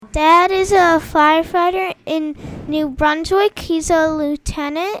Dad is a firefighter in New Brunswick. He's a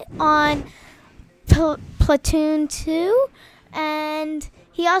lieutenant on Platoon 2, and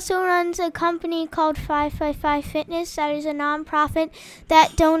he also runs a company called 555 Fitness that is a nonprofit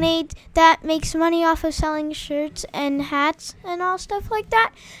that makes money off of selling shirts and hats and all stuff like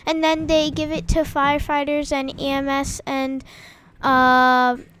that, and then they give it to firefighters and EMS and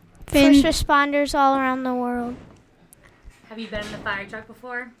first responders all around the world. Have you been in the fire truck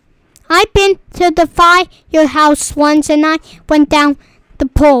before? I've been to the firehouse once, and I went down the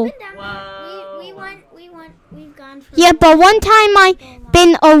pole. We've gone for Yeah, but one time I've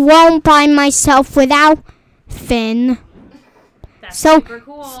been alone by myself without Finn. That's So super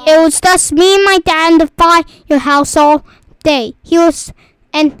cool. it was just me and my dad in the firehouse all day. He was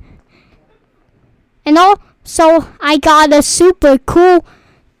and also I got a super cool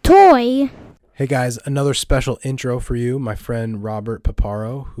toy. Hey guys, another special intro for you. My friend Robert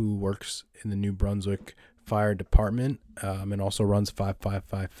Paparo, who works in the New Brunswick Fire Department and also runs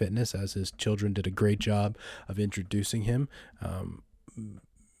 555 Fitness, as his children did a great job of introducing him.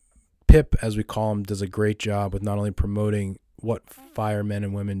 Pip, as we call him, does a great job with not only promoting what firemen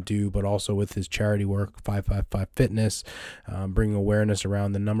and women do, but also with his charity work, 555 Fitness, bringing awareness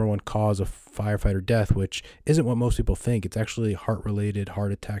around the number one cause of firefighter death, which isn't what most people think. It's actually heart-related,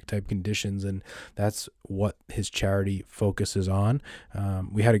 heart attack type conditions, and that's what his charity focuses on.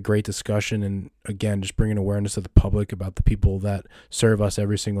 We had a great discussion, and again, just bringing awareness to the public about the people that serve us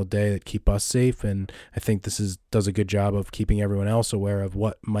every single day, that keep us safe, and I think this does a good job of keeping everyone else aware of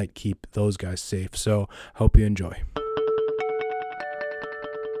what might keep those guys safe. So, hope you enjoy.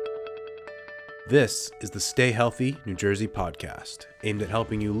 This is the Stay Healthy New Jersey podcast, aimed at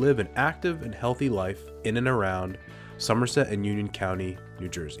helping you live an active and healthy life in and around Somerset and Union County, New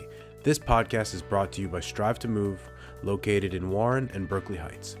Jersey. This podcast is brought to you by Strive to Move, located in Warren and Berkeley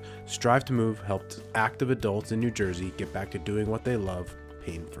Heights. Strive to Move helped active adults in New Jersey get back to doing what they love,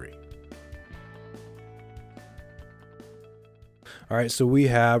 pain-free. All right, so we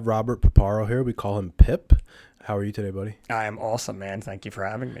have Robert Paparo here. We call him Pip. How are you today, buddy? I am awesome, man. Thank you for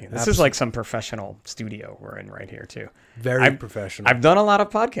having me. This is like some professional studio we're in right here, too. Very professional. I've done a lot of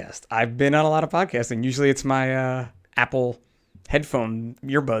podcasts. I've been on a lot of podcasts, and usually it's my Apple headphone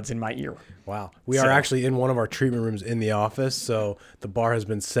earbuds in my ear. Wow. We are actually in one of our treatment rooms in the office, so the bar has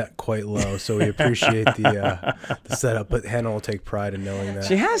been set quite low, so we appreciate the setup, but Hannah will take pride in knowing that.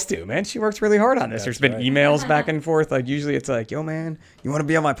 She has to, man. She works really hard on this. There's been emails back and forth. Like, usually it's like, yo, man, you want to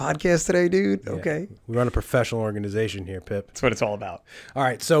be on my podcast today, dude? Yeah. Okay. We run a professional organization here, Pip. That's what it's all about. All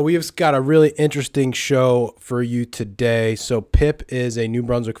right, so we've got a really interesting show for you today. So Pip is a New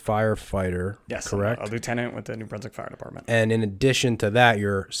Brunswick firefighter, yes, correct? I'm a lieutenant with the New Brunswick Fire Department. And in addition to that,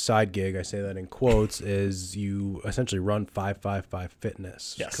 your side gig, I say that in quotes, is you essentially run 555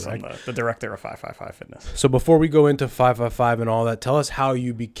 Fitness. Yes, correct? I'm the director of 555 Fitness. So before we go into 555 and all that, tell us how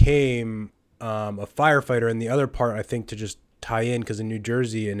you became a firefighter. And the other part, I think, to just tie in, because in New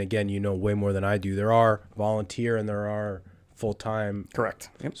Jersey, and again, you know way more than I do, there are volunteer and there are full-time. Correct.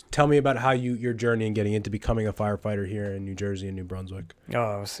 Yep. Tell me about how your journey in getting into becoming a firefighter here in New Jersey and New Brunswick.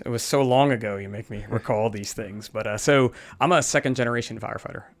 Oh, it was so long ago. You make me recall these things. But so I'm a second-generation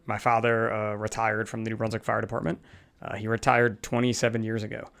firefighter. My father retired from the New Brunswick Fire Department. He retired 27 years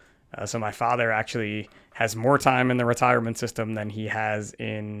ago. So my father actually has more time in the retirement system than he has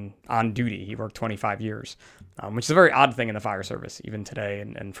on duty. He worked 25 years, which is a very odd thing in the fire service, even today,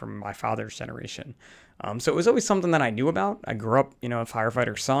 and from my father's generation. So it was always something that I knew about. I grew up, a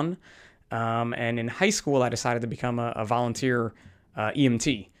firefighter's son. And in high school, I decided to become a volunteer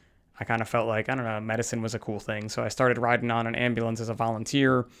EMT. I kind of felt like, medicine was a cool thing. So I started riding on an ambulance as a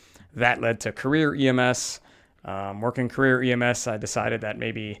volunteer. That led to career EMS. Working career EMS, I decided that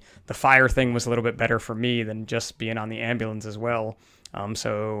maybe the fire thing was a little bit better for me than just being on the ambulance as well.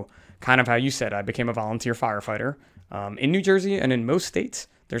 So kind of how you said, I became a volunteer firefighter. In New Jersey and in most states,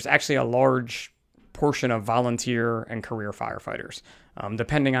 there's actually a large portion of volunteer and career firefighters,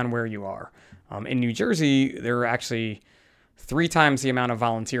 depending on where you are. In New Jersey, there are actually 3 times the amount of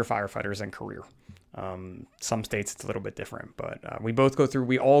volunteer firefighters than career. Some states it's a little bit different, but we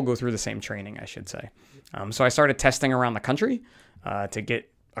all go through the same training, I should say. So I started testing around the country to get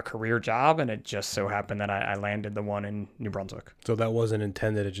a career job, and it just so happened that I landed the one in New Brunswick. So that wasn't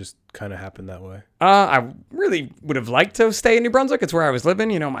intended, it just kind of happened that way? I really would have liked to stay in New Brunswick. It's where I was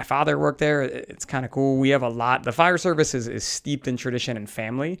living. My father worked there. It's kind of cool. We have a lot. The fire service is steeped in tradition and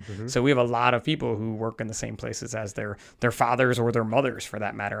family. Mm-hmm. So we have a lot of people who work in the same places as their fathers or their mothers, for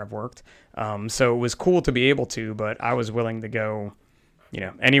that matter, have worked. So it was cool to be able to, but I was willing to go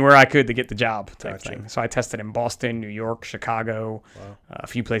anywhere I could to get the job type Gotcha. thing. So I tested in Boston, New York, Chicago, Wow. a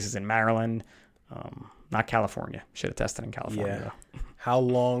few places in Maryland, not California. Should have tested in California. Yeah. Though. How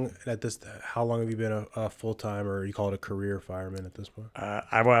long have you been a full-time, or you call it a career fireman at this point?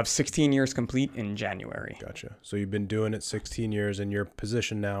 I will have 16 years complete in January. Gotcha. So you've been doing it 16 years, and your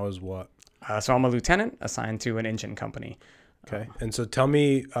position now is what? So I'm a lieutenant assigned to an engine company. Okay. And so tell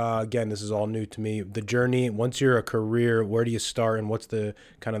me, again, this is all new to me, the journey, once you're a career, where do you start, and what's the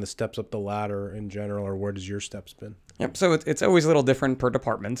kind of the steps up the ladder in general, or where does your steps been? Yep. So it's always a little different per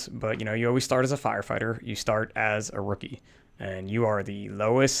department, but you always start as a firefighter. You start as a rookie, and you are the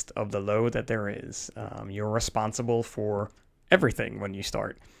lowest of the low that there is. You're responsible for everything when you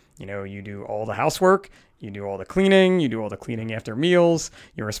start. You do all the housework, you do all the cleaning, you do all the cleaning after meals.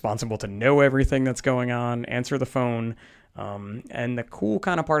 You're responsible to know everything that's going on, answer the phone. And the cool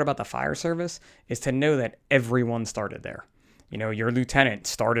kind of part about the fire service is to know that everyone started there. Your lieutenant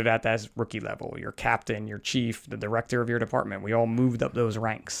started at that rookie level, your captain, your chief, the director of your department. We all moved up those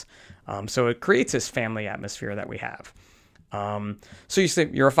ranks. So it creates this family atmosphere that we have. So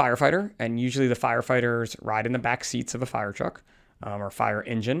you're a firefighter, and usually the firefighters ride in the back seats of a fire truck or fire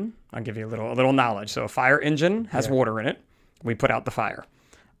engine. I'll give you a little knowledge. So a fire engine has water in it. We put out the fire.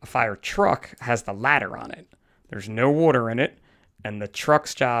 A fire truck has the ladder on it. There's no water in it, and the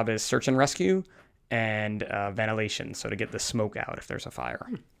truck's job is search and rescue and ventilation, so to get the smoke out if there's a fire.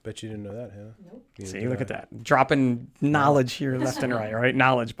 Bet you didn't know that, Hannah. Nope. See, look at that. Dropping knowledge here left and right?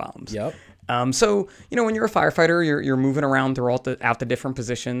 Knowledge bombs. Yep. So, when you're a firefighter, you're moving around throughout the different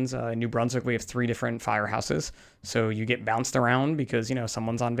positions. In New Brunswick, we have 3 different firehouses. So you get bounced around because,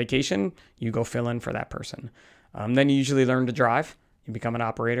 someone's on vacation, you go fill in for that person. Then you usually learn to drive. You become an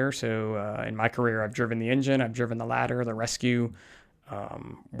operator. So in my career, I've driven the engine, I've driven the ladder, the rescue,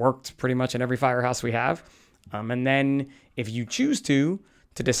 worked pretty much in every firehouse we have. And then if you choose to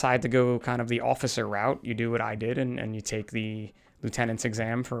decide to go kind of the officer route, you do what I did and you take the lieutenant's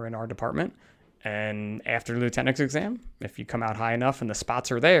exam in our department. And after the lieutenant's exam, if you come out high enough and the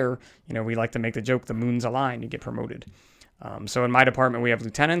spots are there, we like to make the joke, the moon's aligned, you get promoted. So in my department, we have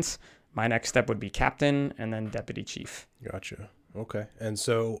lieutenants. My next step would be captain and then deputy chief. Gotcha. Okay. And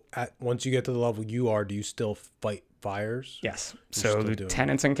so once you get to the level you are, do you still fight fires? Yes. You're So still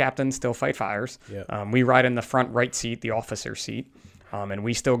lieutenants and captains still fight fires. Yeah. We ride in the front right seat, the officer seat, and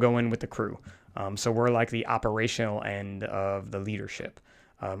we still go in with the crew. So we're like the operational end of the leadership.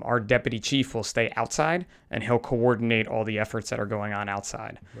 Our deputy chief will stay outside, and he'll coordinate all the efforts that are going on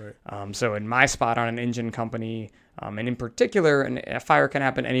outside. Right. So in my spot on an engine company, and in particular, and a fire can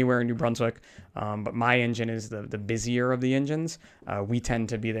happen anywhere in New Brunswick, but my engine is the busier of the engines. We tend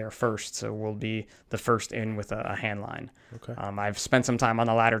to be there first, so we'll be the first in with a hand line. Okay. I've spent some time on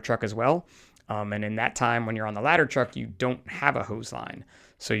the ladder truck as well. And in that time, when you're on the ladder truck, you don't have a hose line.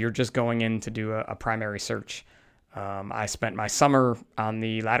 So you're just going in to do a primary search. I spent my summer on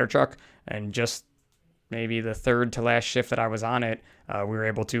the ladder truck, and just maybe the third to last shift that I was on it, we were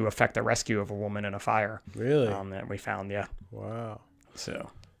able to effect a rescue of a woman in a fire. Really? That we found, yeah. Wow.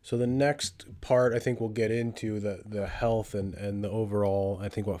 So the next part, I think we'll get into the health and the overall, I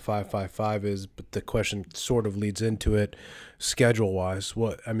think what 555 is, but the question sort of leads into it schedule-wise.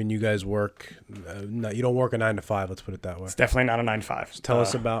 You guys work, you don't work a 9 to 5, let's put it that way. it's definitely not a 9 to 5. Tell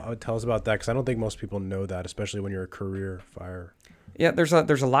us about that, because I don't think most people know that, especially when you're a career fire. Yeah, there's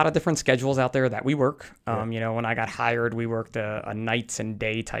a lot of different schedules out there that we work. When I got hired, we worked a nights and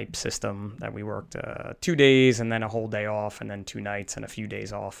day type system that we worked 2 days and then a whole day off, and then 2 nights and a few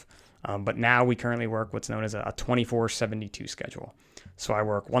days off. But now we currently work what's known as a 24/72 schedule. So I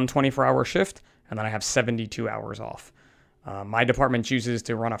work one 24-hour shift, and then I have 72 hours off. My department chooses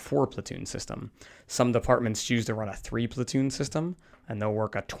to run a 4-platoon system. Some departments choose to run a 3-platoon system, and they'll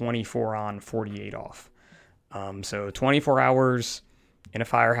work a 24 on, 48 off. So 24 hours in a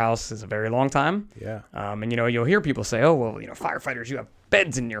firehouse is a very long time. Yeah. And you'll hear people say, oh, well, firefighters, you have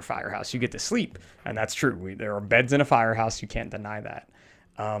beds in your firehouse, you get to sleep. And that's true. There are beds in a firehouse. You can't deny that.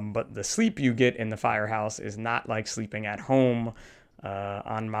 But the sleep you get in the firehouse is not like sleeping at home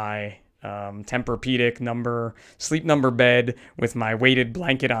on my Tempur-Pedic sleep number bed with my weighted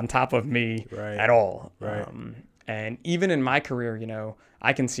blanket on top of me at all. Right. And even in my career,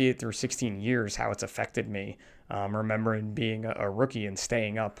 I can see it through 16 years how it's affected me. Remembering being a rookie and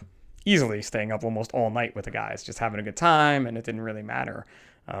staying up almost all night with the guys, just having a good time, and it didn't really matter.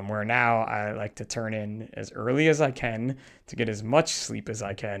 Where now I like to turn in as early as I can to get as much sleep as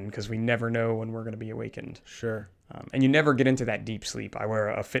I can, because we never know when we're going to be awakened. Sure. And you never get into that deep sleep. I wear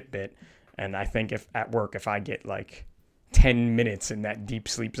a Fitbit, and I think if I get like 10 minutes in that deep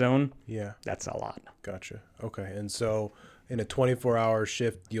sleep zone, Yeah. that's a lot. Gotcha. Okay. And so in a 24-hour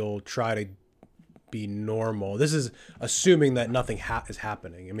shift, you'll try to be normal. This is assuming that nothing is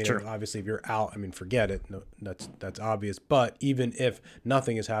happening. I mean, Sure. obviously, if you're out, I mean, forget it. No, that's obvious. But even if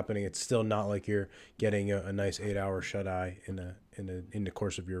nothing is happening, it's still not like you're getting a nice 8-hour shut eye in the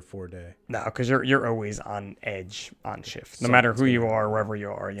course of your 4-day. No, because you're always on edge on shift, no matter who you are, wherever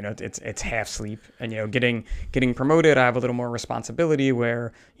you are. You know, it's half sleep, and you know, getting promoted, I have a little more responsibility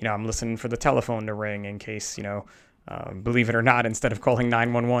where, you know, I'm listening for the telephone to ring in case, you know, believe it or not, instead of calling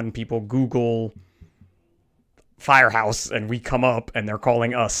 911, people Google firehouse and we come up and they're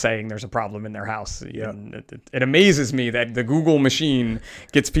calling us saying there's a problem in their house. Yeah. And it amazes me that the Google machine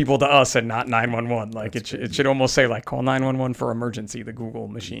gets people to us and not 911. Like it should almost say like call 911 for emergency, the Google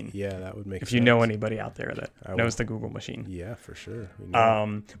machine. Yeah, that would make If sense. you know anybody out there that knows the Google machine. Yeah, for sure. We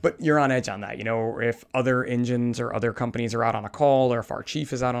know. But you're on edge on that. You know, if other engines or other companies are out on a call, or if our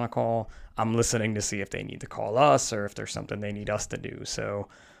chief is out on a call, I'm listening to see if they need to call us or if there's something they need us to do. So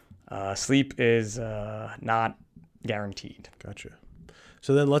sleep is not guaranteed. Gotcha.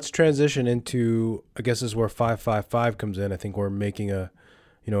 So then let's transition into, I guess this is where 555 comes in. I think we're making a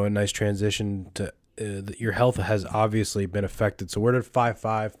nice transition to your health has obviously been affected. So where did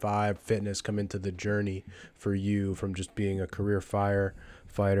 555 fitness come into the journey for you from just being a career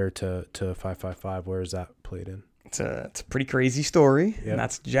firefighter to 555? Where is that played in? It's a pretty crazy story, Yep. and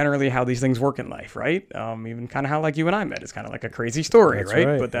that's generally how these things work in life, right? Even kind of how like you and I met. It's kind of like a crazy story, That's right?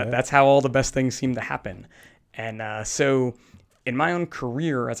 right, But yeah. that's how all the best things seem to happen. And so in my own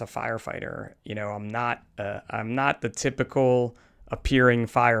career as a firefighter, you know, I'm not the typical appearing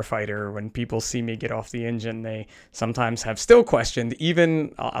firefighter. When people see me get off the engine, they sometimes have still questioned.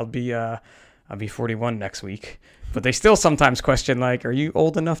 Even I'll be 41 next week, but they still sometimes question, like, are you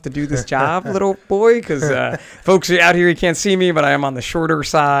old enough to do this job, little boy? Because folks out here, you can't see me, but I am on the shorter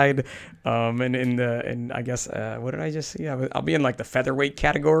side. And I guess what did I just see? I'll be in like the featherweight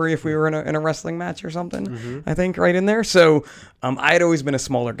category if we were in a wrestling match or something. Mm-hmm. I think right in there. So I had always been a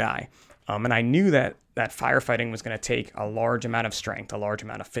smaller guy, and I knew that firefighting was going to take a large amount of strength, a large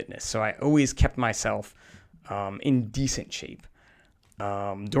amount of fitness. So I always kept myself in decent shape.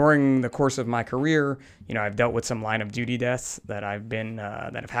 During the course of my career, you know, I've dealt with some line of duty deaths that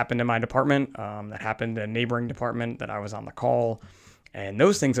have happened in my department, that happened in a neighboring department that I was on the call. And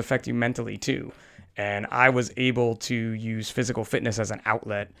those things affect you mentally too. And I was able to use physical fitness as an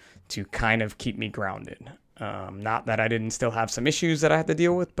outlet to kind of keep me grounded. Not that I didn't still have some issues that I had to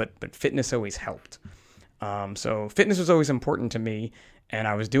deal with, but fitness always helped. So fitness was always important to me. And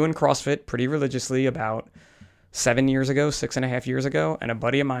I was doing CrossFit pretty religiously about 6.5 years ago. And a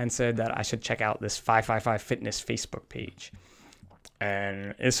buddy of mine said that I should check out this 555 Fitness Facebook page.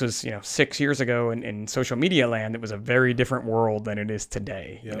 And this was, 6 years ago in social media land. It was a very different world than it is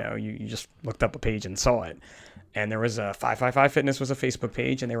today. Yep. You know, you just looked up a page and saw it. And there was a 555 Fitness was a Facebook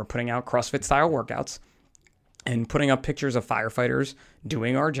page, and they were putting out CrossFit style workouts and putting up pictures of firefighters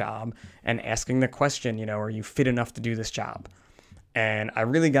doing our job and asking the question, are you fit enough to do this job? And I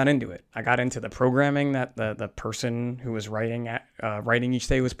really got into it. I got into the programming that the person who was writing each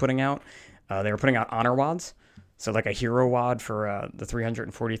day was putting out. They were putting out honor wads. So like a hero wad for the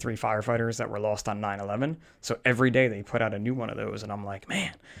 343 firefighters that were lost on 9/11. So every day they put out a new one of those, and I'm like,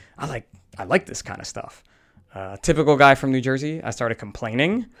 man, I like this kind of stuff. Typical guy from New Jersey, I started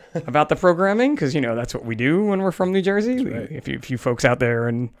complaining about the programming because that's what we do when we're from New Jersey. Right. If you folks out there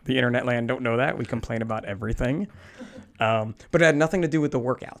in the internet land don't know that, we complain about everything. But it had nothing to do with the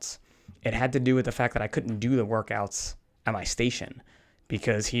workouts. It had to do with the fact that I couldn't do the workouts at my station,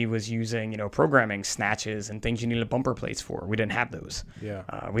 because he was using, programming snatches and things you needed bumper plates for. We didn't have those. Yeah.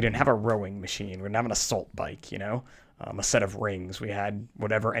 We didn't have a rowing machine. We didn't have an assault bike, a set of rings. We had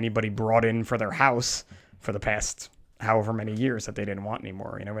whatever anybody brought in for their house for the past however many years that they didn't want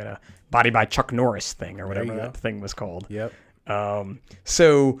anymore. We had a Body by Chuck Norris thing or whatever that thing was called. Yep.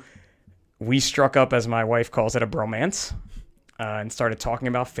 So we struck up, as my wife calls it, a bromance. And started talking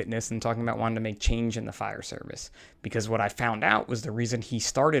about fitness and talking about wanting to make change in the fire service. Because what I found out was the reason he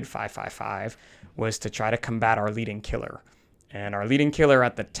started 555 was to try to combat our leading killer. And our leading killer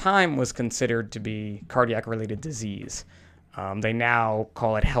at the time was considered to be cardiac-related disease. They now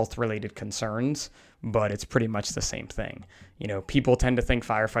call it health-related concerns, but it's pretty much the same thing. People tend to think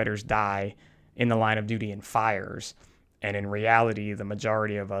firefighters die in the line of duty in fires. And in reality, the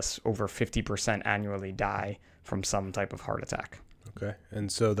majority of us, over 50% annually, die from some type of heart attack. Okay.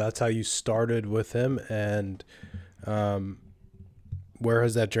 And so that's how you started with him. And where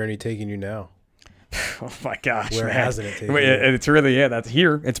has that journey taken you now? Oh my gosh. Where man. hasn't it taken you? It's really, that's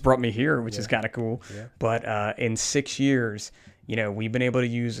here. It's brought me here, which is kind of cool. Yeah. But in 6 years, we've been able to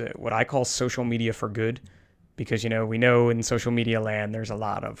use what I call social media for good, because, we know in social media land, there's a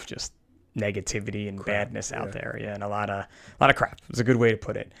lot of just negativity and badness out there. Yeah. And a lot of crap. It's a good way to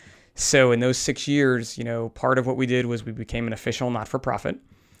put it. So in those 6 years, part of what we did was we became an official not-for-profit.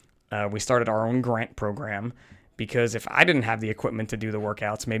 We started our own grant program, because if I didn't have the equipment to do the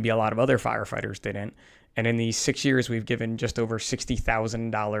workouts, maybe a lot of other firefighters didn't. And in these 6 years, we've given just over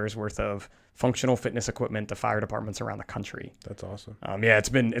 $60,000 worth of functional fitness equipment to fire departments around the country. That's awesome. It's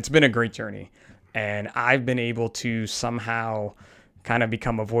been a great journey, and I've been able to somehow kind of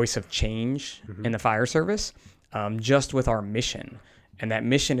become a voice of change in the fire service, just with our mission. And that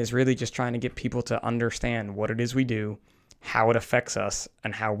mission is really just trying to get people to understand what it is we do, how it affects us,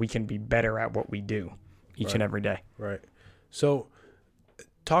 and how we can be better at what we do each and every day. Right. So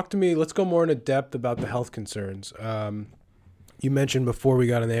talk to me, let's go more into depth about the health concerns. You mentioned before we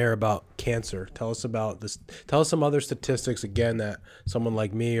got in the air about cancer. Tell us about this. Tell us some other statistics, again, that someone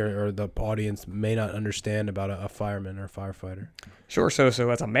like me or the audience may not understand about a fireman or a firefighter. Sure. So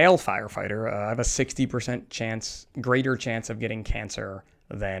as a male firefighter, I have a 60% greater chance of getting cancer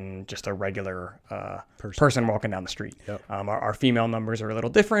than just a regular person walking down the street. Yep. Our female numbers are a little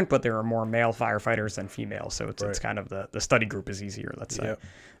different, but there are more male firefighters than females. So it's kind of the study group is easier, let's say. Yep.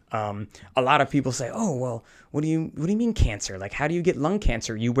 A lot of people say, oh, well, what do you mean cancer? Like, how do you get lung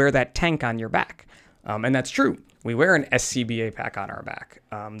cancer? You wear that tank on your back. And that's true. We wear an SCBA pack on our back.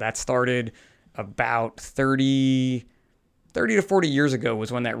 That started about 30 to 40 years ago was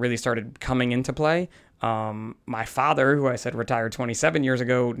when that really started coming into play. My father, who I said retired 27 years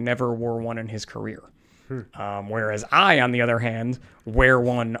ago, never wore one in his career. Whereas I, on the other hand, wear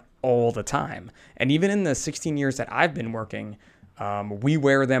one all the time. And even in the 16 years that I've been working, we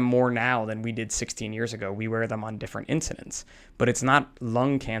wear them more now than we did 16 years ago. We wear them on different incidents. But it's not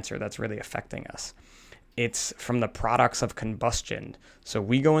lung cancer that's really affecting us. It's from the products of combustion. So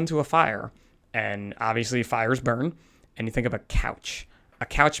we go into a fire, and obviously fires burn. And you think of a couch. A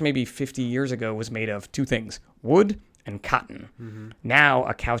couch maybe 50 years ago was made of two things, wood and cotton. Now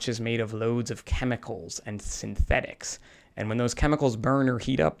a couch is made of loads of chemicals and synthetics. And when those chemicals burn or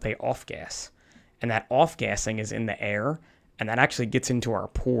heat up, they off-gas. And that off-gassing is in the air, and that actually gets into our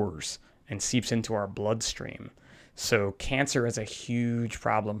pores and seeps into our bloodstream. So cancer is a huge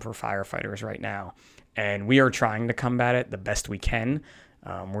problem for firefighters right now. And we are trying to combat it the best we can.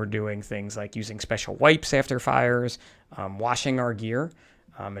 We're doing things like using special wipes after fires, washing our gear.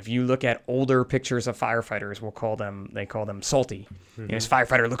 If you look at older pictures of firefighters, they call them salty. This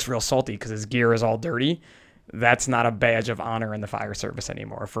firefighter looks real salty because his gear is all dirty. That's not a badge of honor in the fire service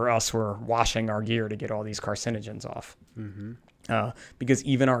anymore. For us, we're washing our gear to get all these carcinogens off. Because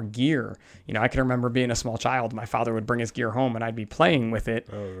even our gear, I can remember being a small child, my father would bring his gear home and I'd be playing with it.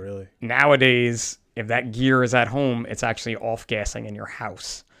 Oh, really? Nowadays, if that gear is at home, it's actually off-gassing in your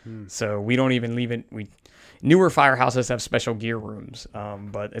house. So we don't even leave it. Newer firehouses have special gear rooms,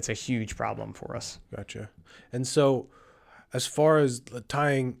 but it's a huge problem for us. Gotcha. And so as far as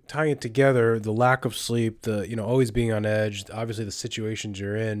tying it together, the lack of sleep, the always being on edge, obviously the situations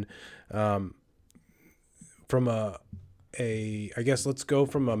you're in, from I guess let's go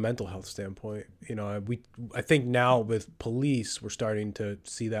from a mental health standpoint. I think now with police we're starting to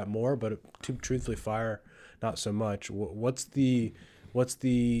see that more, but truthfully fire not so much. What's the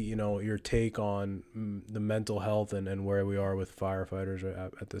your take on the mental health and where we are with firefighters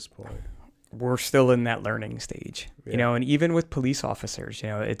at this point? We're still in that learning stage, and even with police officers,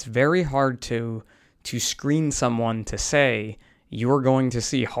 it's very hard to screen someone to say you're going to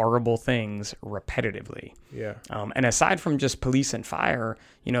see horrible things repetitively. Yeah. And aside from just police and fire,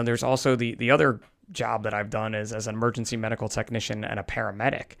 there's also the other job that I've done is as an emergency medical technician and a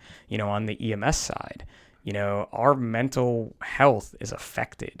paramedic, on the EMS side. Our mental health is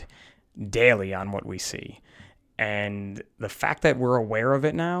affected daily on what we see. And the fact that we're aware of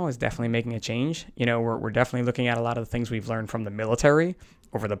it now is definitely making a change. We're definitely looking at a lot of the things we've learned from the military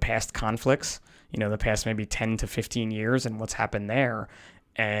over the past conflicts, the past maybe 10 to 15 years and what's happened there.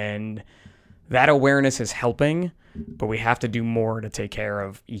 And that awareness is helping, but we have to do more to take care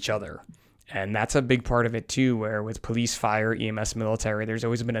of each other. And that's a big part of it too, where with police, fire, EMS, military, there's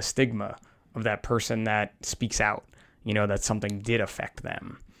always been a stigma of that person that speaks out, that something did affect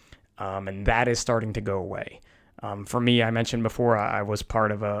them. And that is starting to go away. For me, I mentioned before, I was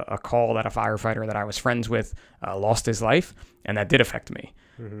part of a call that a firefighter that I was friends with lost his life, and that did affect me.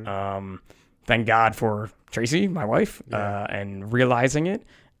 Thank God for Tracy, my wife, and realizing it,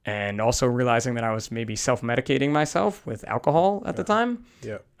 and also realizing that I was maybe self-medicating myself with alcohol at the time.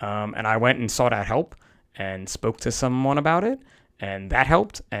 And I went and sought out help and spoke to someone about it, and that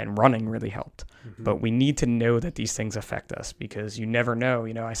helped, and running really helped. But we need to know that these things affect us because you never know.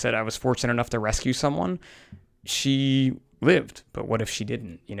 I said I was fortunate enough to rescue someone. she lived, but what if she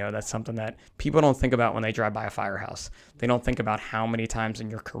didn't? You know, that's something that people don't think about when they drive by a firehouse. They don't think about how many times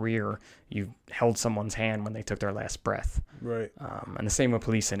in your career you've held someone's hand when they took their last breath. Right. And the same with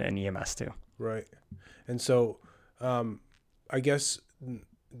police and EMS too. Right. And so, I guess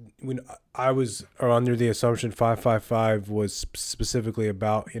when I was under the assumption 555 was specifically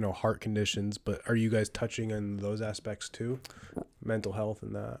about, heart conditions, but are you guys touching on those aspects too? Mental health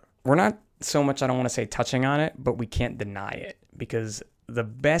and that? We're not so much, I don't want to say touching on it, but we can't deny it, because the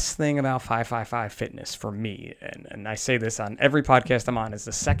best thing about 555 Fitness for me, and I say this on every podcast I'm on, is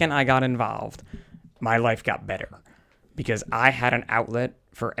the second I got involved, my life got better because I had an outlet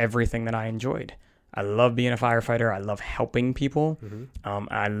for everything that I enjoyed. I love being a firefighter. I love helping people.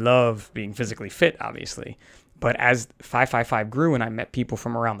 I love being physically fit, obviously. But as 555 grew and I met people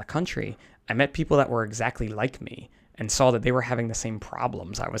from around the country, I met people that were exactly like me and saw that they were having the same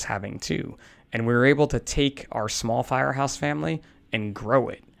problems I was having too. And we were able to take our small firehouse family and grow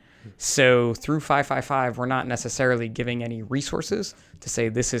it. So through 555, we're not necessarily giving any resources to say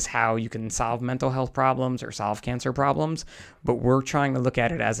this is how you can solve mental health problems or solve cancer problems, but we're trying to look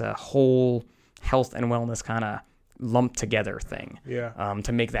at it as a whole health and wellness kind of lumped together thing.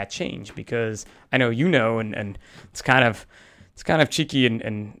 To make that change, because I know and it's kind of cheeky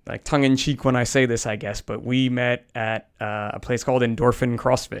and like tongue in cheek when I say this, I guess, but we met at a place called Endorphin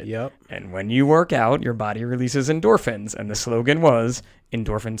CrossFit. Yep. And when you work out, your body releases endorphins, and the slogan was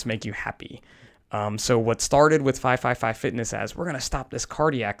endorphins make you happy. So what started with 555 Fitness as we're going to stop this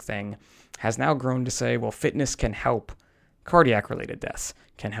cardiac thing has now grown to say, well, fitness can help cardiac related deaths,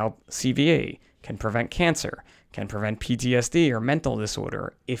 can help CVA, can prevent cancer, can prevent PTSD or mental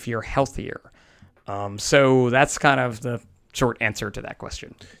disorder if you're healthier. So that's kind of the short answer to that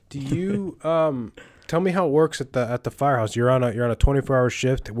question. Do you tell me how it works at the firehouse? You're on a 24-hour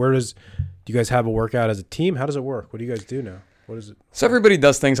shift. Do you guys have a workout as a team? How does it work? What do you guys do now? What is it? So everybody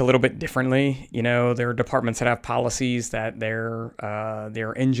does things a little bit differently. There are departments that have policies that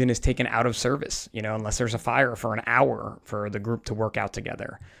their engine is taken out of service, unless there's a fire for an hour for the group to work out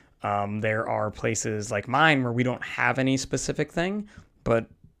together. There are places like mine where we don't have any specific thing, but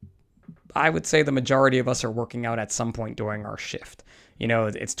I would say the majority of us are working out at some point during our shift.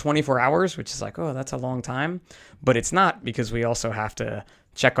 It's 24 hours, which is like, oh, that's a long time, but it's not, because we also have to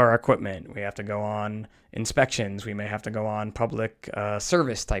check our equipment. We have to go on inspections. We may have to go on public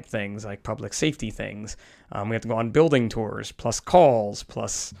service type things, like public safety things. We have to go on building tours, plus calls,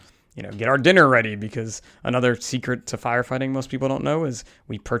 plus get our dinner ready, because another secret to firefighting most people don't know is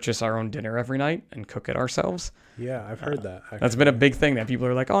we purchase our own dinner every night and cook it ourselves. Yeah, I've heard that. Actually. That's been a big thing that people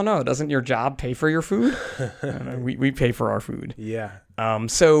are like, oh no, doesn't your job pay for your food? We pay for our food. Yeah.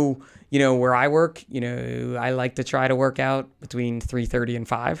 So, where I work, I like to try to work out between 3:30 and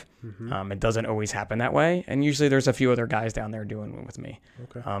 5. It doesn't always happen that way. And usually there's a few other guys down there doing it with me.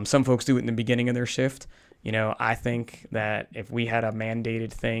 Okay. Some Some folks do it in the beginning of their shift. I think that if we had a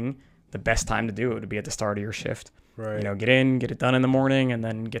mandated thing, the best time to do it would be at the start of your shift. Right. Get in, get it done in the morning, and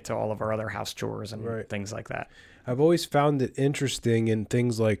then get to all of our other house chores and things like that. I've always found it interesting in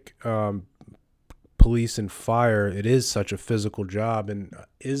things like police and fire. It is such a physical job. And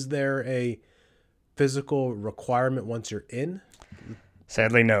is there a physical requirement once you're in?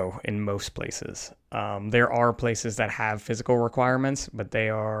 Sadly, no, in most places. There are places that have physical requirements, but they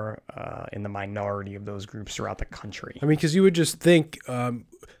are in the minority of those groups throughout the country. I mean, because you would just think,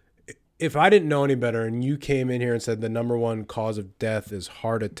 if I didn't know any better and you came in here and said the number one cause of death is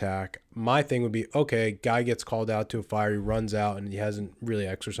heart attack, my thing would be, okay, guy gets called out to a fire, he runs out and he hasn't really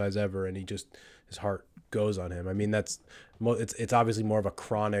exercised ever, and his heart goes on him. I mean, it's obviously more of a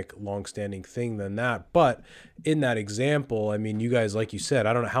chronic, long-standing thing than that. But in that example, I mean, you guys, like you said,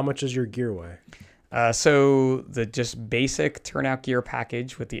 I don't know, how much does your gear weigh? So the just basic turnout gear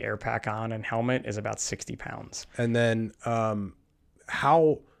package with the air pack on and helmet is about 60 pounds. And then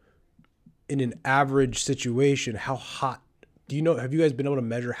how, in an average situation, how hot, have you guys been able to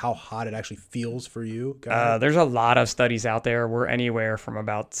measure how hot it actually feels for you? There's a lot of studies out there. We're anywhere from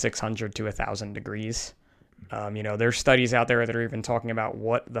about 600 to 1,000 degrees. There's studies out there that are even talking about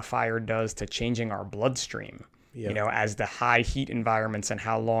what the fire does to changing our bloodstream. Yeah. As the high heat environments and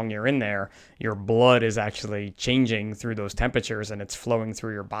how long you're in there, your blood is actually changing through those temperatures and it's flowing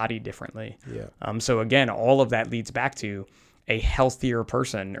through your body differently. Yeah. So again, all of that leads back to a healthier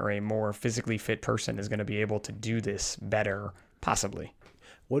person or a more physically fit person is going to be able to do this better, possibly.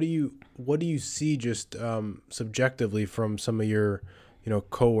 What do you see just subjectively from some of your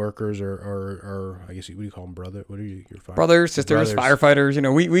coworkers or I guess what do you call them, brother? What are you? Your brothers, sisters, brothers.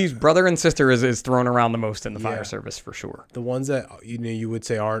 firefighters. We use brother and sister is thrown around the most in the Yeah. fire service for sure. The ones that you would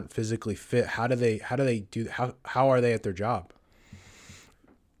say aren't physically fit. How are they at their job?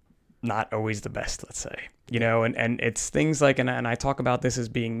 Not always the best, let's say. And it's things like, and I talk about this as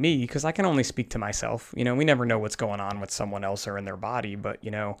being me because I can only speak to myself. We never know what's going on with someone else or in their body, but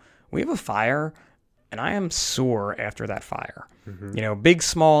we have a fire. And I am sore after that fire. Mm-hmm. Big,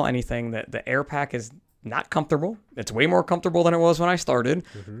 small, anything. That the air pack is not comfortable. It's way more comfortable than it was when I started.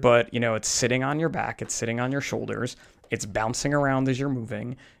 Mm-hmm. But, it's sitting on your back. It's sitting on your shoulders. It's bouncing around as you're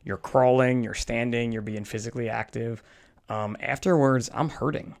moving. You're crawling. You're standing. You're being physically active. Afterwards, I'm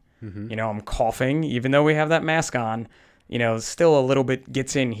hurting. Mm-hmm. I'm coughing. Even though we have that mask on, still a little bit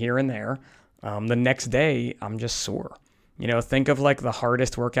gets in here and there. The next day, I'm just sore. Think of like the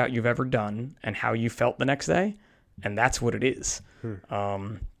hardest workout you've ever done and how you felt the next day. And that's what it is.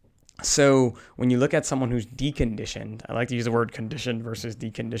 So when you look at someone who's deconditioned, I like to use the word conditioned versus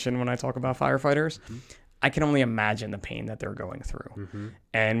deconditioned when I talk about firefighters. Mm-hmm. I can only imagine the pain that they're going through. Mm-hmm.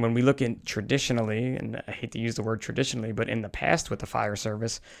 And when we look at traditionally, and I hate to use the word traditionally, but in the past with the fire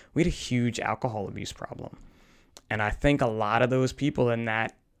service, we had a huge alcohol abuse problem. And I think a lot of those people in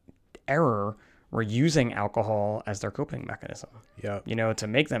that era were using alcohol as their coping mechanism. Yeah. To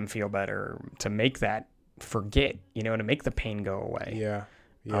make them feel better, to make that forget, to make the pain go away.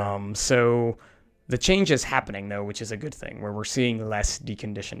 Yeah. So the change is happening though, which is a good thing, where we're seeing less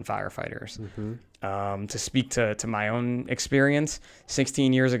deconditioned firefighters. Mm-hmm. To speak to my own experience,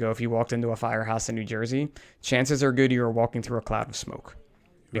 16 years ago, if you walked into a firehouse in New Jersey, chances are good you were walking through a cloud of smoke.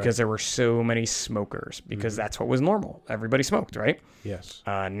 Because there were so many smokers, because that's what was normal. Everybody smoked, right? Yes.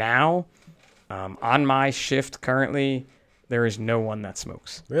 Now, on my shift currently, there is no one that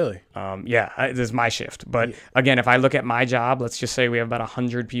smokes. Really? This is my shift. But again, if I look at my job, let's just say we have about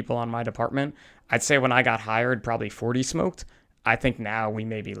 100 people on my department. I'd say when I got hired, probably 40 smoked. I think now we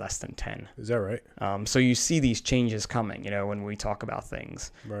may be less than 10. Is that right? So you see these changes coming, when we talk about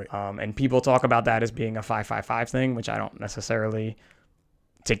things. Right. And people talk about that as being a 555 thing, which I don't necessarily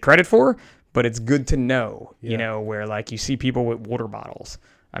take credit for, but it's good to know, where like you see people with water bottles.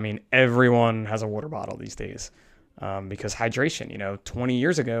 I mean, everyone has a water bottle these days because hydration, 20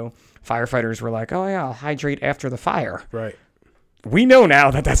 years ago, firefighters were like, oh yeah, I'll hydrate after the fire. Right. We know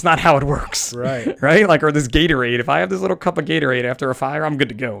now that that's not how it works. Right. Right? Like, or this Gatorade. If I have this little cup of Gatorade after a fire, I'm good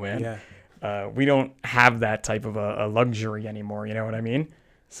to go, man. Yeah. We don't have that type of a luxury anymore. You know what I mean?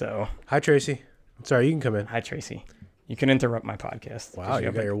 So. Hi, Tracy. Sorry, you can come in. Hi, Tracy. You can interrupt my podcast. Wow,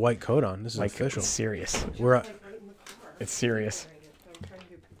 you got your white coat on. This is official. It's serious. It's serious.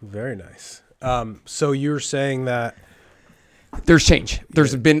 Very nice. So you're saying that there's change.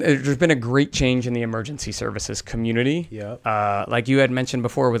 There's been a great change in the emergency services community. Yeah. Like you had mentioned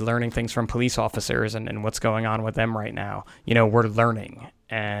before, with learning things from police officers and what's going on with them right now. We're learning,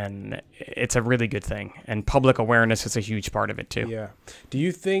 and it's a really good thing. And public awareness is a huge part of it too. Yeah. Do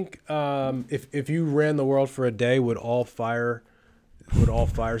you think if you ran the world for a day, would all fire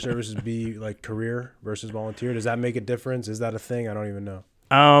services be like career versus volunteer? Does that make a difference? Is that a thing? I don't even know.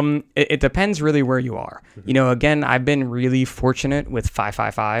 It depends really where you are. Mm-hmm. Again, I've been really fortunate with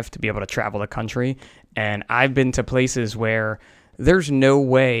 555 to be able to travel the country. And I've been to places where there's no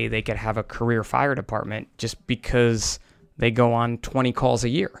way they could have a career fire department just because they go on 20 calls a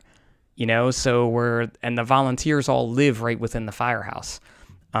year, so and the volunteers all live right within the firehouse.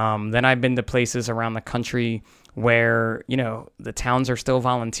 Then I've been to places around the country where, the towns are still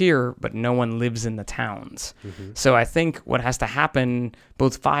volunteer, but no one lives in the towns. Mm-hmm. So I think what has to happen,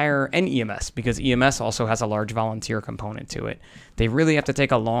 both fire and EMS, because EMS also has a large volunteer component to it, they really have to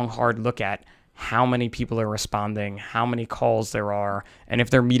take a long, hard look at how many people are responding, how many calls there are, and if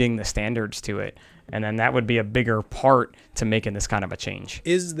they're meeting the standards to it. And then that would be a bigger part to making this kind of a change.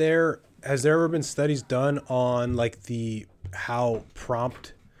 Has there ever been studies done on like how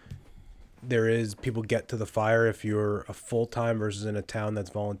prompt people get to the fire if you're a full-time versus in a town that's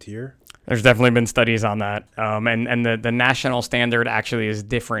volunteer? There's definitely been studies on that. And the national standard actually is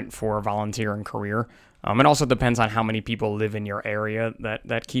different for volunteer and career. It also depends on how many people live in your area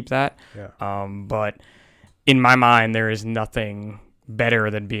that keep that. Yeah. But in my mind, there is nothing better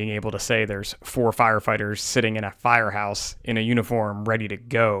than being able to say there's 4 firefighters sitting in a firehouse in a uniform ready to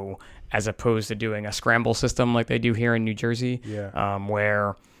go, as opposed to doing a scramble system like they do here in New Jersey,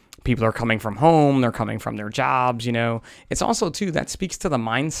 where people are coming from home, they're coming from their jobs, It's also, too, that speaks to the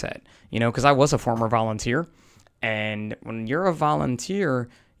mindset, because I was a former volunteer. And when you're a volunteer,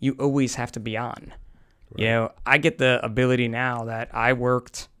 you always have to be on. Right. I get the ability now that I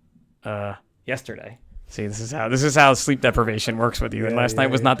worked yesterday. See, this is how sleep deprivation works with you. And last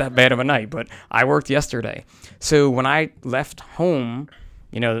night was not that bad of a night, but I worked yesterday. So when I left home,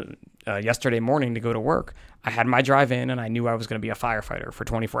 yesterday morning to go to work, I had my drive in and I knew I was going to be a firefighter for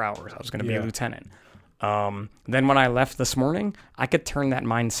 24 hours. I was going to be a lieutenant. Then when I left this morning, I could turn that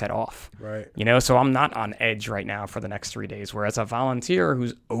mindset off. Right. So I'm not on edge right now for the next 3 days. Whereas a volunteer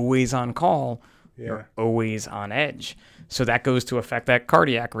who's always on call, you're always on edge. So that goes to affect that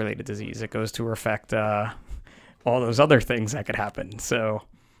cardiac related disease. It goes to affect all those other things that could happen. So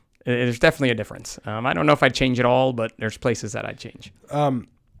there's definitely a difference. I don't know if I'd change it all, but there's places that I'd change.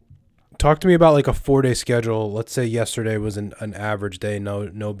 Talk to me about like a 4-day schedule. Let's say yesterday was an average day,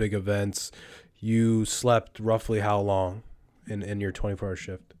 no big events. You slept roughly how long in your 24-hour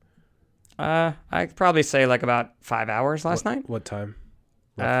shift? I'd probably say like about 5 hours last night. What time?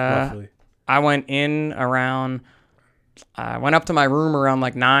 Roughly. I went up to my room around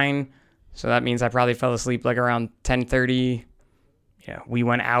like 9. So that means I probably fell asleep like around 10:30. Yeah, we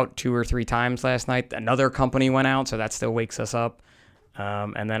went out 2 or 3 times last night. Another company went out, so that still wakes us up.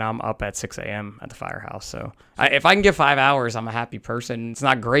 And then I'm up at 6 a.m. at the firehouse. So if I can get 5 hours, I'm a happy person. It's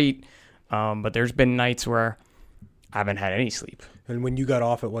not great, but there's been nights where I haven't had any sleep. And when you got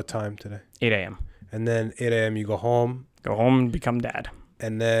off at what time today? 8 a.m. And then 8 a.m. you go home? Go home and become dad.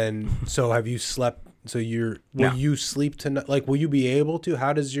 And then, so have you slept? So will No. you sleep tonight? Like, will you be able to?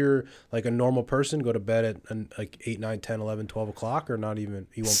 How does like a normal person go to bed at like 8, 9, 10, 11, 12 o'clock or not even?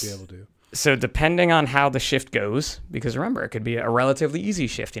 You won't be able to. So depending on how the shift goes, because remember, it could be a relatively easy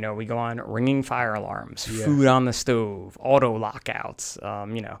shift. We go on ringing fire alarms, food on the stove, auto lockouts,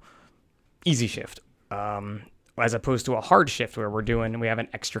 easy shift. As opposed to a hard shift where we have an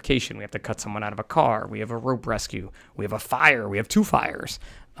extrication. We have to cut someone out of a car. We have a rope rescue. We have a fire. We have 2 fires.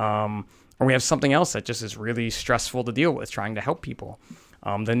 Or we have something else that just is really stressful to deal with, trying to help people.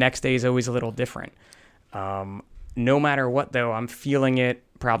 The next day is always a little different. No matter what, though, I'm feeling it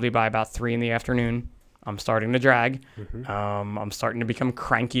probably by about 3 in the afternoon. I'm starting to drag. Mm-hmm. I'm starting to become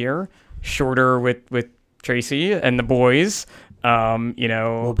crankier, shorter with Tracy and the boys.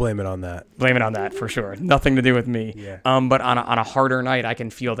 We'll blame it on that. Blame it on that for sure. Nothing to do with me. Yeah. But on a harder night, I can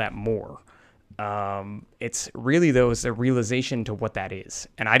feel that more. It's really, though, is the realization to what that is.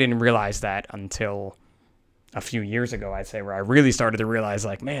 And I didn't realize that until a few years ago, I'd say, where I really started to realize,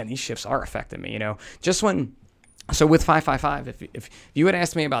 like, man, these shifts are affecting me, So with 555, if you had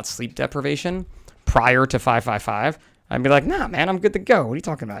asked me about sleep deprivation prior to 555, I'd be like, nah, man, I'm good to go. What are you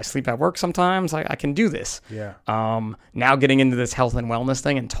talking about? I sleep at work sometimes. I can do this. Yeah. Now getting into this health and wellness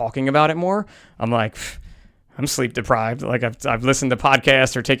thing and talking about it more, I'm like, I'm sleep deprived. Like I've listened to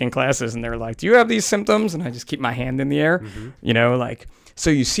podcasts or taken classes and they're like, do you have these symptoms? And I just keep my hand in the air, so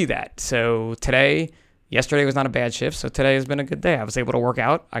you see that. So yesterday was not a bad shift. So today has been a good day. I was able to work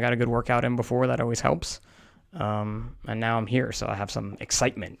out. I got a good workout in before. That always helps. And now I'm here, so I have some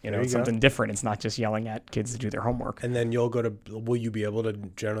excitement. It's something different. It's not just yelling at kids to do their homework. And then will you be able to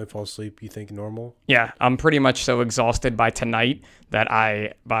generally fall asleep, you think, normal? Yeah, I'm pretty much so exhausted by tonight that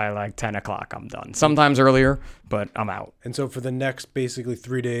by like 10 o'clock, I'm done. Sometimes earlier, but I'm out. And so for the next basically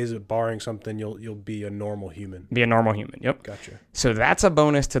 3 days, barring something, you'll be a normal human. Be a normal human, yep. Gotcha. So that's a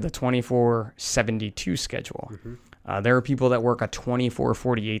bonus to the 24/72 schedule. Mm-hmm. There are people that work a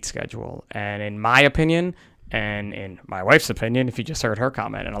 24/48 schedule. And in my opinion, and in my wife's opinion, if you just heard her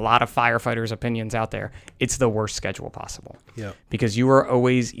comment, and a lot of firefighters' opinions out there, it's the worst schedule possible. Yeah. Because you are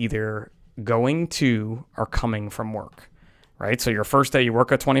always either going to or coming from work, right? So your first day you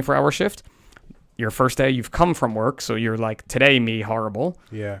work a 24-hour shift. Your first day you've come from work, so you're like, today me, horrible.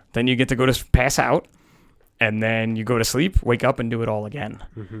 Yeah. Then you get to go to pass out, and then you go to sleep, wake up, and do it all again.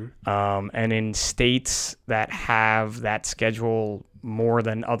 Mm-hmm. And in states that have that schedule more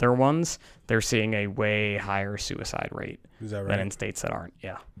than other ones, they're seeing a way higher suicide rate than in states that aren't.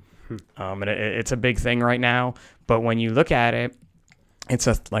 Yeah. And it's a big thing right now. But when you look at it, it's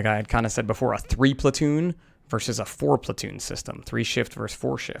like I had kind of said before, a 3 platoon versus a 4 platoon system, 3 shift versus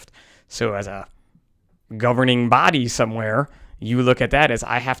 4 shift. So as a governing body somewhere, you look at that as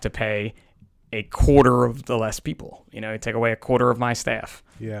I have to pay a quarter of the less people. Take away a quarter of my staff.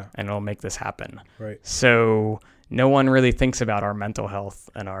 Yeah. And it'll make this happen. Right. So no one really thinks about our mental health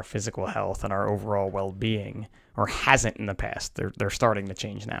and our physical health and our overall well-being, or hasn't in the past. They're starting to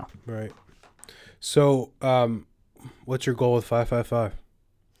change now. Right. So, what's your goal with 555?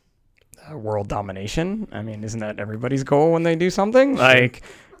 World domination. I mean, isn't that everybody's goal when they do something? Like,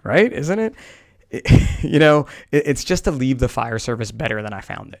 right? Isn't it? It's just to leave the fire service better than I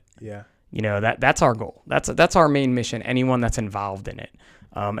found it. Yeah. That's our goal. That's our main mission. Anyone that's involved in it.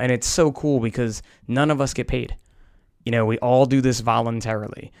 And it's so cool because none of us get paid. We all do this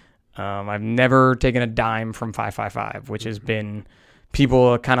voluntarily. I've never taken a dime from 555, which has been,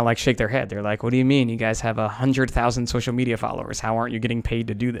 people kind of like shake their head. They're like, what do you mean? You guys have 100,000 social media followers. How aren't you getting paid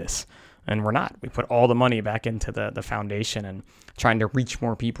to do this? And we're not. We put all the money back into the foundation and trying to reach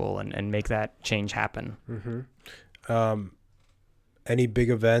more people and make that change happen. Mm-hmm. Any big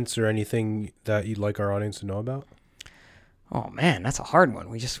events or anything that you'd like our audience to know about? Oh man, that's a hard one.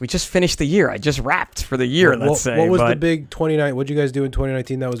 We just finished the year. I just wrapped for the year, let's say. What was the big 2019? What did you guys do in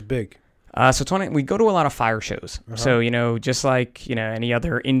 2019 that was big? We go to a lot of fire shows. So, just like, any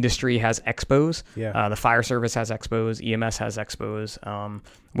other industry has expos, the fire service has expos, EMS has expos.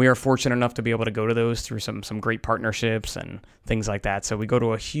 We are fortunate enough to be able to go to those through some great partnerships and things like that. So we go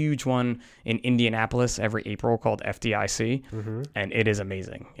to a huge one in Indianapolis every April called FDIC, and it is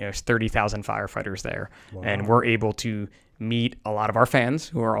amazing. There's 30,000 firefighters there, and we're able to meet a lot of our fans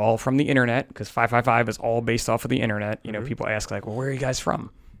who are all from the internet, because 555 is all based off of the internet. People ask like, well, where are you guys from?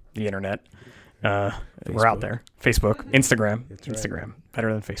 The internet. We're out there. Facebook, Instagram. Instagram.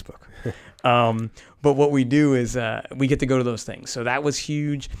 Better than Facebook. But what we do is we get to go to those things. So that was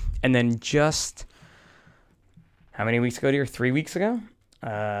huge. And then just how many weeks ago, dear? 3 weeks ago?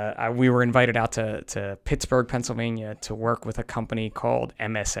 We were invited out to Pittsburgh, Pennsylvania to work with a company called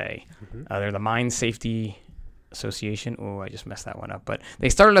MSA. They're the Mine Safety Association. Oh, I just messed that one up. But they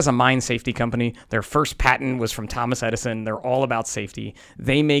started as a mine safety company. Their first patent was from Thomas Edison. They're all about safety.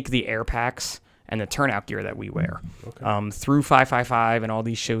 They make the air packs and the turnout gear that we wear. Through 555 and all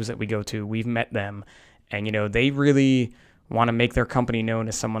these shows that we go to, we've met them. And, they really want to make their company known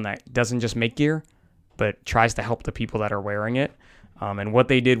as someone that doesn't just make gear, but tries to help the people that are wearing it. And what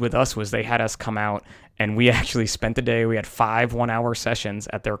they did with us was they had us come out, and we actually spent the day. We had 5 one-hour sessions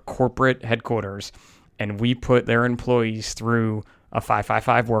at their corporate headquarters, and we put their employees through a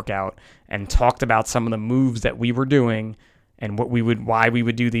 555 workout and talked about some of the moves that we were doing and why we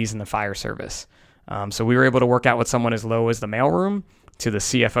would do these in the fire service. So we were able to work out with someone as low as the mailroom to the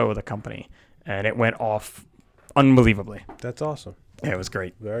CFO of the company, and it went off unbelievably. That's awesome. Yeah, it was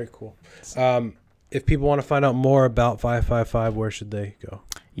great. Very cool. If people want to find out more about 555, where should they go?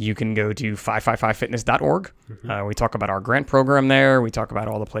 You can go to 555fitness.org. We talk about our grant program there. We talk about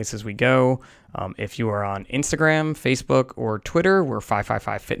all the places we go. If you are on Instagram, Facebook, or Twitter, we're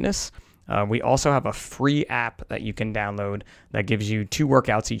 555fitness. We also have a free app that you can download that gives you 2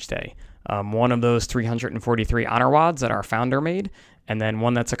 workouts each day. One of those 343 honor wads that our founder made, and then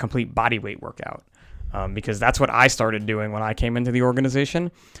one that's a complete body weight workout. Because that's what I started doing when I came into the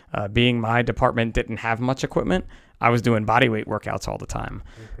organization. Being my department didn't have much equipment, I was doing body weight workouts all the time.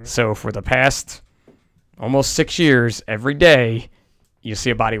 So for the past almost 6 years, every day, you see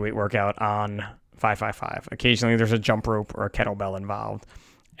a body weight workout on 555. Occasionally there's a jump rope or a kettlebell involved.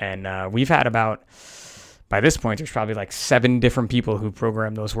 And we've had about, by this point, there's probably like 7 different people who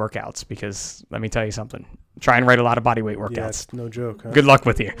program those workouts, because let me tell you something. Try and write a lot of body weight workouts. Yeah, it's no joke. Huh? Good luck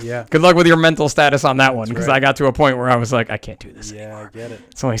with you. Yeah. Good luck with your mental status on that one, because right. I got to a point where I was like, I can't do this anymore. I get it.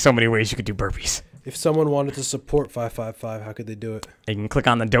 It's only so many ways you could do burpees. If someone wanted to support 555, how could they do it? You can click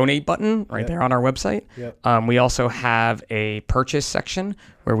on the donate button right there on our website. Yep. We also have a purchase section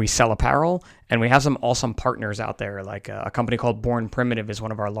where we sell apparel, and we have some awesome partners out there. Like a company called Born Primitive is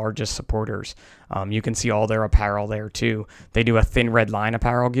one of our largest supporters. You can see all their apparel there too. They do a thin red line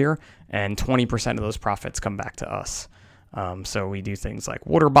apparel gear, and 20% of those profits come back to us. So we do things like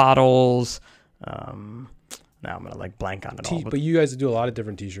water bottles. Now I'm going to blank on it all. But you guys do a lot of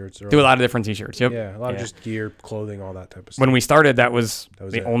different t-shirts. Do a lot of different t-shirts, yep. Yeah, a lot of just gear, clothing, all that type of stuff. When we started, that was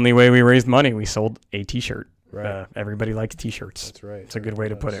the only way we raised money. We sold a t-shirt. Right. Everybody likes t-shirts. That's right. It's a good way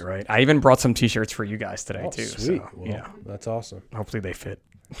to put it, right? I even brought some t-shirts for you guys today, too. Sweet. So, well, that's awesome. Hopefully they fit.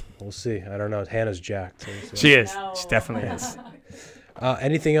 We'll see. I don't know. Hannah's jacked. So she is. She definitely is.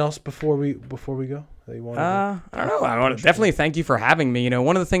 Anything else before we go that you want to I don't know. I want to definitely thank you for having me.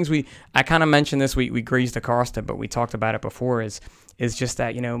 One of the things I kind of mentioned this, we grazed across it, but we talked about it before, is just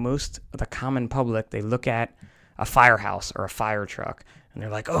that, most of the common public, they look at a firehouse or a fire truck and they're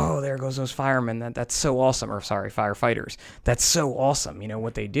like, oh, there goes those firemen. That's so awesome. Or sorry, firefighters. That's so awesome.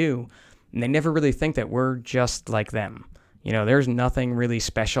 What they do. And they never really think that we're just like them. There's nothing really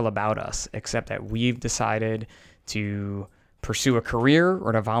special about us except that we've decided to pursue a career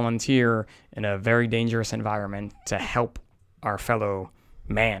or to volunteer in a very dangerous environment to help our fellow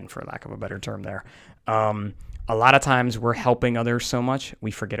man, for lack of a better term there. A lot of times we're helping others so much,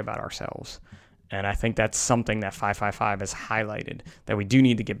 we forget about ourselves. And I think that's something that 555 has highlighted, that we do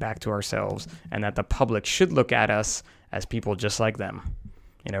need to get back to ourselves, and that the public should look at us as people just like them.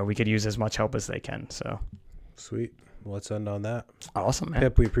 We could use as much help as they can. So Sweet. Well, let's end on that. Awesome, man.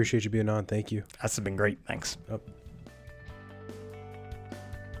 Pip, we appreciate you being on. Thank you. That's been great. Thanks. Yep.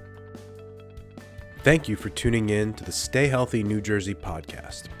 Thank you for tuning in to the Stay Healthy New Jersey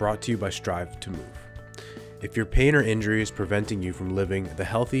podcast, brought to you by Strive to Move. If your pain or injury is preventing you from living the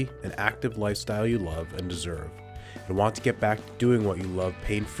healthy and active lifestyle you love and deserve, and want to get back to doing what you love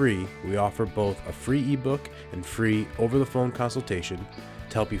pain-free, we offer both a free ebook and free over-the-phone consultation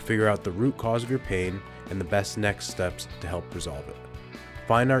to help you figure out the root cause of your pain and the best next steps to help resolve it.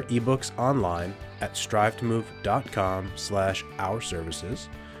 Find our ebooks online at strivetomove.com/ourservices.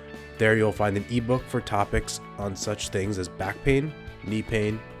 There you'll find an ebook for topics on such things as back pain, knee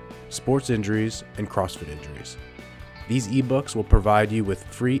pain, sports injuries, and CrossFit injuries. These ebooks will provide you with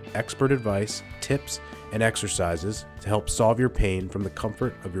free expert advice, tips, and exercises to help solve your pain from the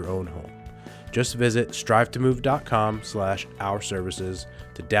comfort of your own home. Just visit strivetomove.com/ourservices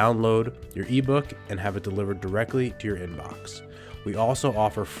to download your ebook and have it delivered directly to your inbox. We also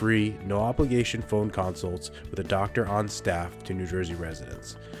offer free, no-obligation phone consults with a doctor on staff to New Jersey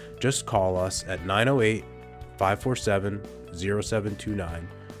residents. Just call us at 908-547-0729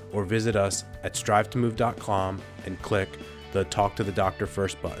 or visit us at strivetomove.com and click the Talk to the Doctor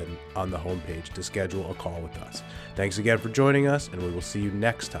First button on the homepage to schedule a call with us. Thanks again for joining us, and we will see you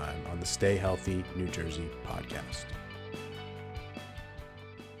next time on the Stay Healthy New Jersey podcast.